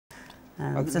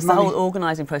Just the whole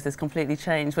organising process completely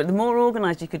changed. But the more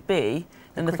organised you could be,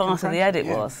 then the faster the edit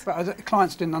was. But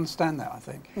clients didn't understand that, I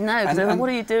think. No, because they were, what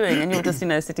are you doing? And you're just,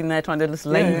 sitting there trying to just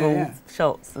label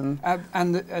shots. And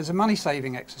as a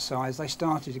money-saving exercise, they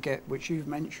started to get, which you've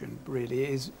mentioned, really,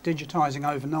 is digitising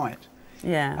overnight.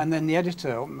 Yeah. And then the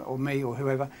editor, or me, or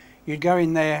whoever, you'd go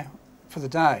in there for the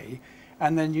day,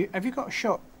 and then have you got a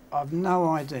shot? I've no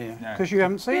idea, because you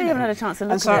haven't seen it. You haven't had a chance to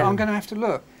look at it. And so I'm going to have to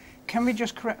look. Can we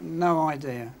just correct? No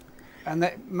idea. And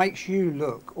that makes you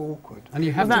look awkward. And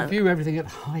you have to view everything at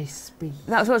high speed.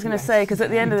 That's what I was going to say, because at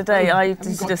the end of the day, I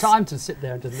haven't got time to sit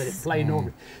there and just let it play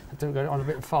normally. I have to go on a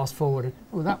bit fast forward. And,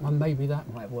 oh, that one, maybe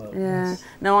that might work. Yeah. Yes.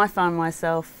 No, I found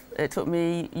myself, it took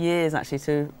me years actually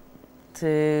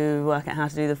to work out how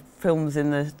to do the films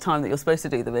in the time that you're supposed to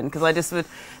do them in, because I just would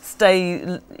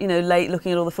stay, late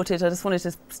looking at all the footage. I just wanted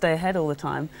to stay ahead all the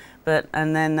time.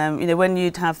 And then, when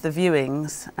you'd have the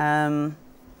viewings,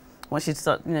 once you'd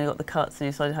start, got the cuts and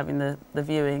you started having the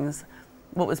viewings,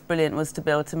 what was brilliant was to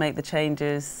be able to make the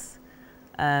changes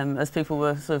as people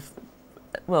were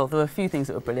well, there were a few things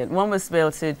that were brilliant. One was to be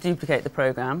able to duplicate the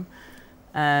programme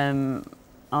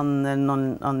on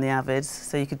the Avid,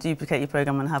 so you could duplicate your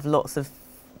programme and have lots of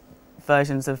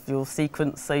versions of your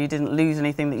sequence, so you didn't lose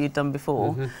anything that you'd done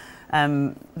before.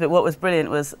 But what was brilliant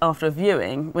was after a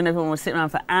viewing, when everyone would sit around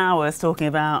for hours talking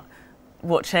about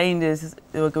what changes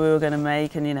we were going to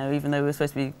make, and even though we were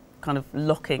supposed to be kind of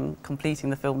completing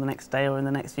the film the next day or in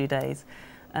the next few days,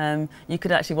 you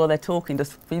could actually, while they're talking,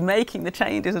 just be making the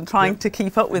changes and trying to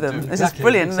keep up with them. It's just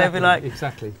brilliant. Exactly, and they'd be like,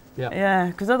 exactly, yeah,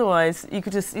 because otherwise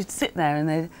you'd sit there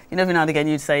and every now and again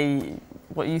you'd say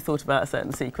what you thought about a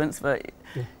certain sequence, but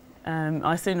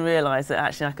I soon realised that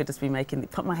actually I could just be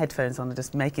put my headphones on and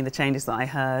just making the changes that I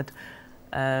heard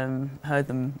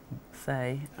them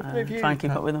say, try and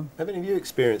keep up with them. Have any of you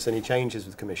experienced any changes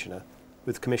with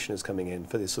commissioners coming in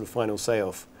for this sort of final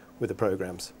say-off with the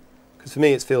programmes? Because for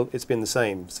me it's been the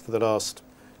same for the last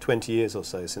 20 years or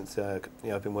so since I've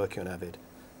been working on Avid.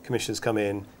 Commissioners come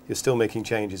in, you're still making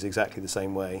changes exactly the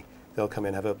same way. They'll come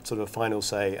in, have a sort of a final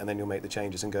say, and then you'll make the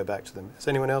changes and go back to them. Has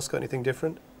anyone else got anything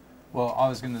different? Well, I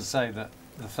was going to say that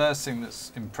the first thing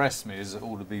that's impressed me is that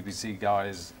all the BBC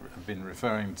guys have been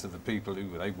referring to the people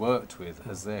who they worked with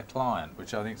as their client,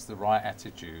 which I think is the right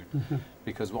attitude,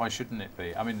 because why shouldn't it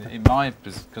be? I mean,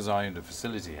 because I owned a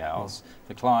facility house,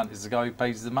 the client is the guy who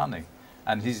pays the money,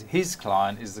 and his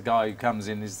client is the guy who comes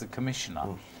in as the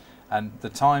commissioner. And the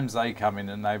times they come in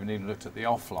and they haven't even looked at the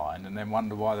offline and then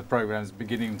wonder why the programme's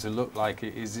beginning to look like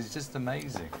it is just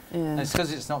amazing. And it's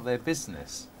because it's not their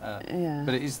business. But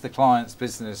it is the client's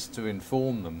business to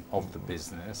inform them of the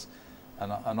business.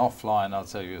 And offline, I'll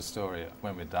tell you a story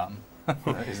when we're done.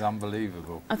 It's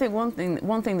unbelievable. I think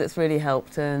one thing that's really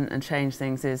helped and changed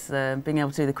things is being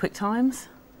able to do the quick times.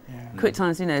 Quick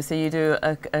times, so you do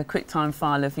a quick time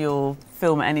file of your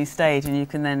film at any stage, and you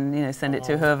can then, send it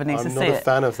to whoever needs to see it. I'm not a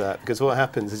fan of that, because what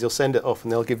happens is you'll send it off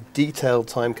and they'll give detailed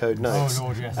timecode notes,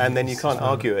 and then you can't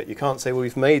argue it. You can't say, well,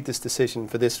 we've made this decision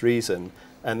for this reason,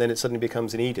 and then it suddenly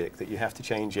becomes an edict that you have to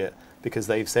change it because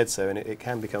they've said so, and it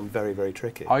can become very, very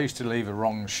tricky. I used to leave a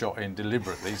wrong shot in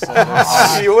deliberately. So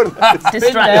you wouldn't have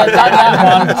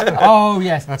to Oh,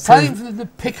 yes. Time for them to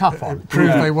pick up on.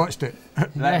 Prove they watched it.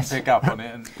 Let them pick up on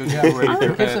it, and because you've already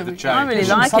prepared the change. I really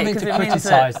like something it, to because it means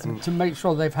criticise them, to make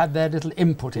sure they've had their little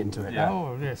input into it.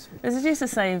 Oh, yes. It used to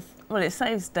save, it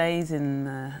saves days in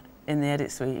the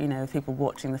edit suite, with people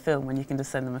watching the film, when you can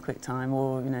just send them a quick time,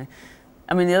 or,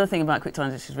 I mean, the other thing about quick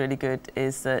times, which is really good,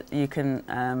 is that you can,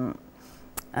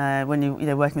 when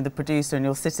you're working with the producer and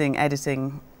you're sitting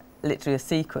editing literally a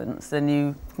sequence, then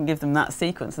you can give them that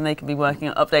sequence and they can be working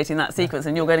on updating that sequence,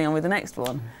 and you're getting on with the next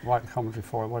one. Write commentary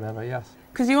for it, whatever, yes.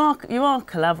 Because you are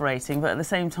collaborating, but at the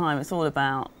same time it's all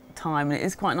about time, and it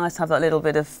is quite nice to have that little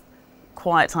bit of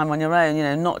quiet time on your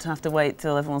own, not to have to wait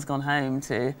till everyone's gone home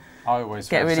to I always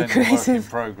get really creative. Work in creative.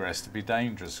 progress to be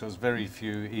dangerous, because very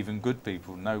few, even good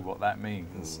people, know what that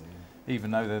means,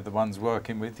 even though they're the ones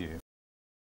working with you.